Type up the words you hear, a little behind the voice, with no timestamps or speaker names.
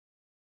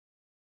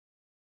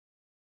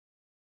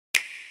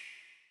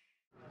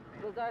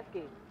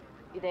Lazarski.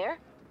 You there?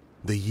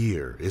 The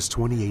year is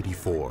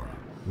 2084.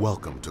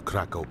 Welcome to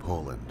Krakow,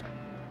 Poland.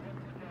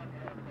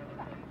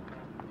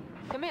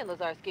 Come in,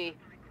 Lazarski.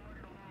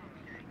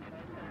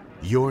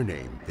 Your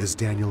name is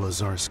Daniel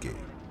Lazarski.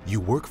 You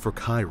work for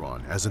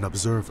Chiron as an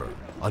observer,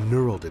 a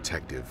neural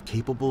detective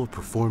capable of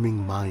performing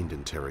mind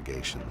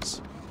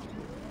interrogations.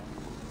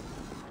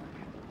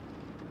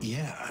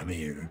 Yeah, I'm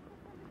here.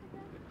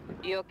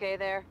 You okay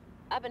there?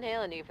 I've been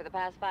hailing you for the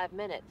past 5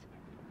 minutes.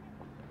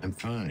 I'm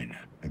fine.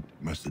 I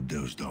must have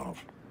dozed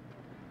off.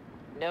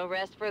 No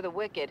rest for the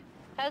wicked.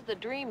 How's the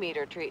Dream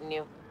Eater treating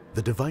you?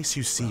 The device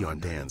you see on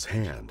Dan's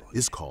hand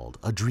is called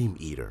a Dream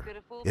Eater.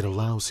 It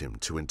allows him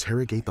to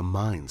interrogate the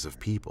minds of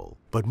people,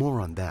 but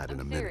more on that in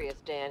a minute.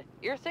 Serious, Dan.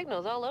 Your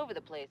signal's all over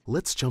the place.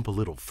 Let's jump a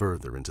little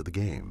further into the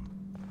game.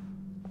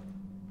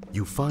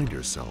 You find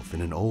yourself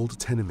in an old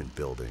tenement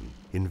building,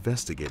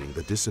 investigating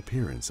the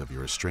disappearance of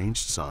your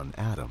estranged son,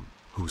 Adam,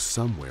 who's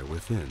somewhere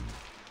within.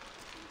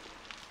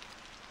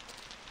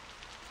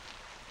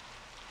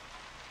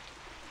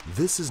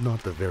 This is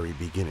not the very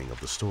beginning of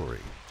the story.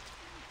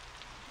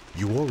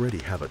 You already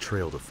have a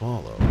trail to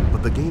follow,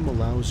 but the game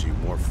allows you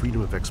more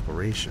freedom of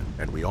exploration,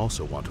 and we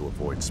also want to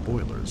avoid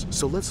spoilers,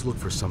 so let's look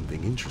for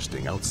something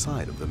interesting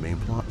outside of the main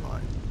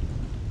plotline.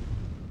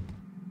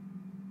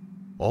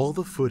 All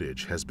the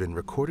footage has been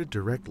recorded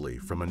directly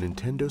from a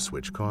Nintendo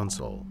Switch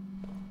console.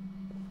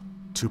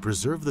 To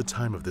preserve the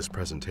time of this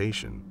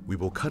presentation, we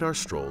will cut our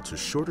stroll to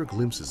shorter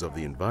glimpses of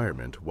the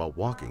environment while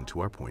walking to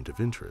our point of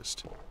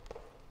interest.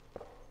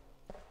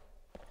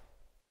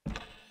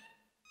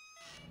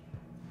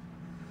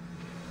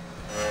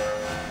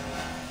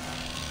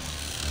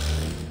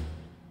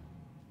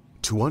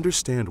 To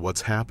understand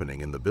what's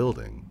happening in the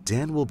building,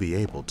 Dan will be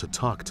able to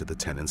talk to the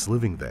tenants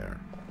living there.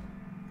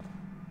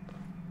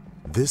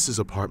 This is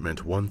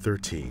apartment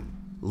 113.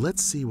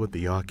 Let's see what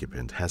the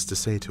occupant has to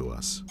say to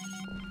us.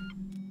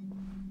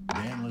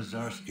 Dan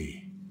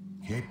Lazarski,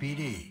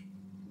 KPD.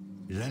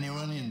 Is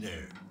anyone in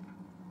there?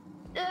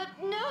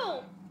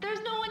 No.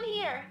 There's no one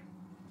here.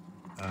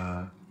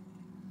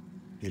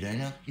 Did I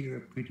not hear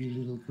a pretty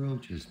little girl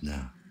just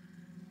now?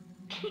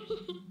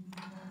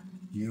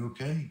 You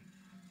okay?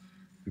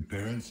 Your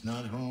parents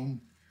not home?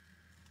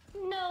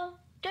 No,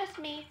 just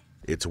me.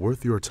 It's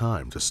worth your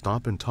time to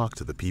stop and talk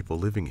to the people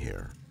living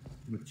here.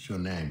 What's your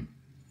name?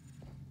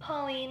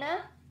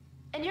 Paulina?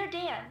 And you're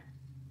Dan.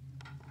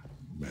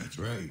 That's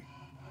right.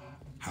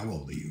 How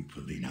old are you,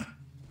 Paulina?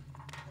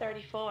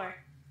 34.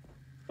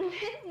 9,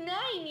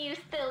 you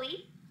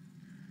silly.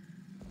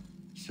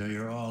 So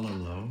you're all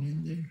alone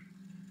in there?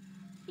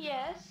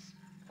 Yes.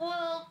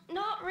 Well,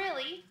 not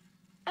really.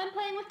 I'm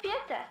playing with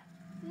Pieta.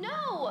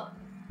 No!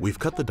 We've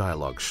cut the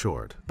dialogue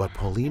short, but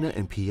Paulina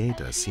and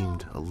Pieta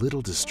seemed a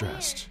little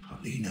distressed.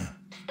 Paulina.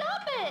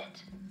 Stop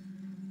it!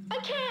 I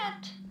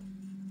can't.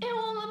 It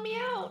won't let me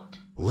out.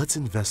 Let's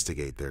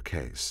investigate their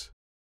case.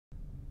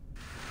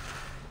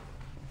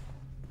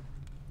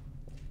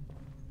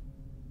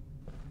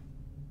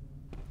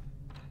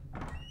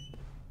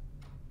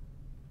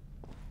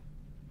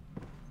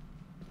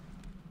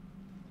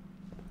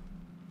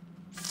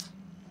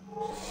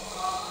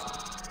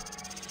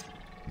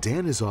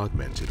 Dan is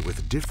augmented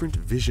with different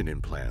vision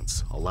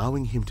implants,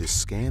 allowing him to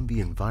scan the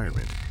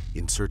environment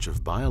in search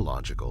of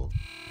biological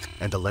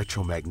and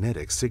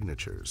electromagnetic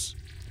signatures.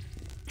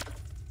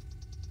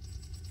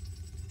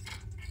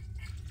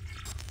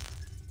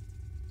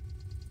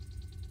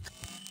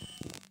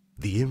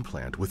 The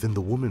implant within the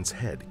woman's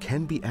head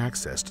can be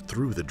accessed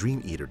through the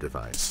Dream Eater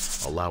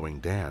device, allowing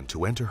Dan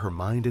to enter her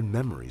mind and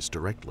memories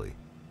directly.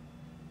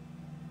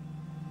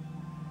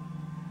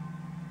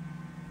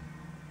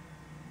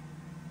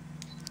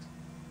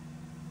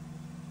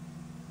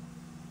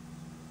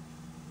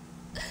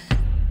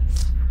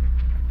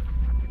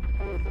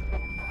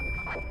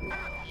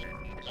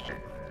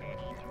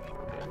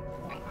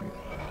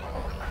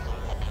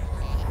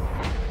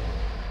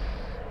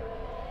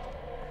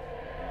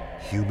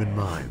 Human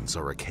minds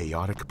are a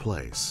chaotic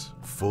place,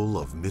 full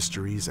of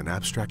mysteries and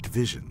abstract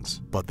visions,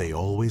 but they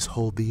always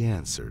hold the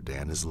answer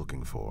Dan is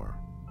looking for.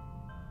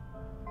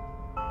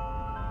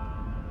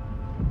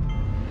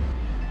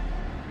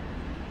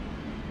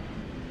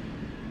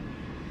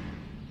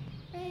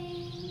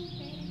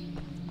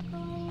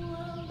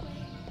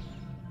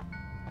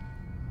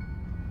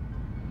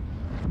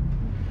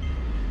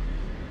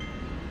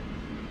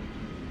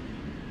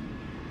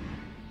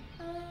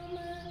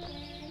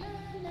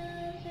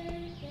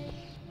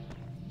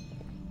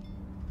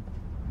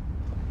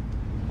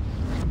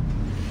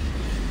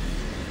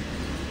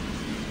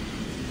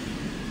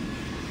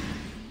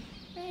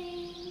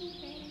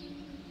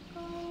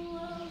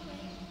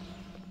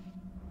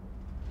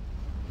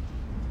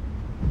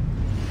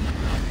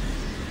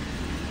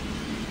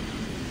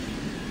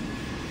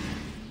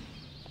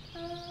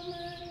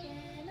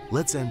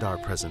 Let's end our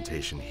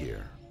presentation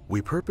here.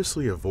 We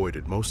purposely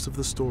avoided most of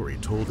the story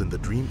told in the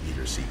Dream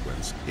Eater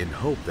sequence in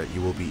hope that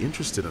you will be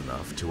interested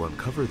enough to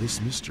uncover this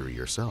mystery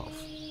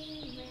yourself.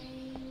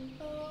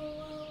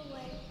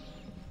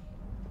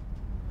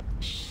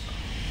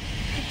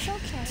 It's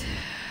okay.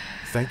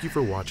 Thank you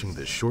for watching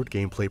this short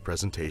gameplay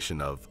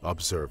presentation of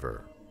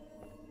Observer.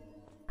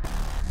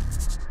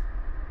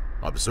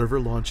 Observer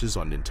launches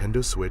on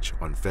Nintendo Switch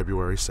on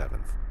February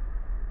 7th.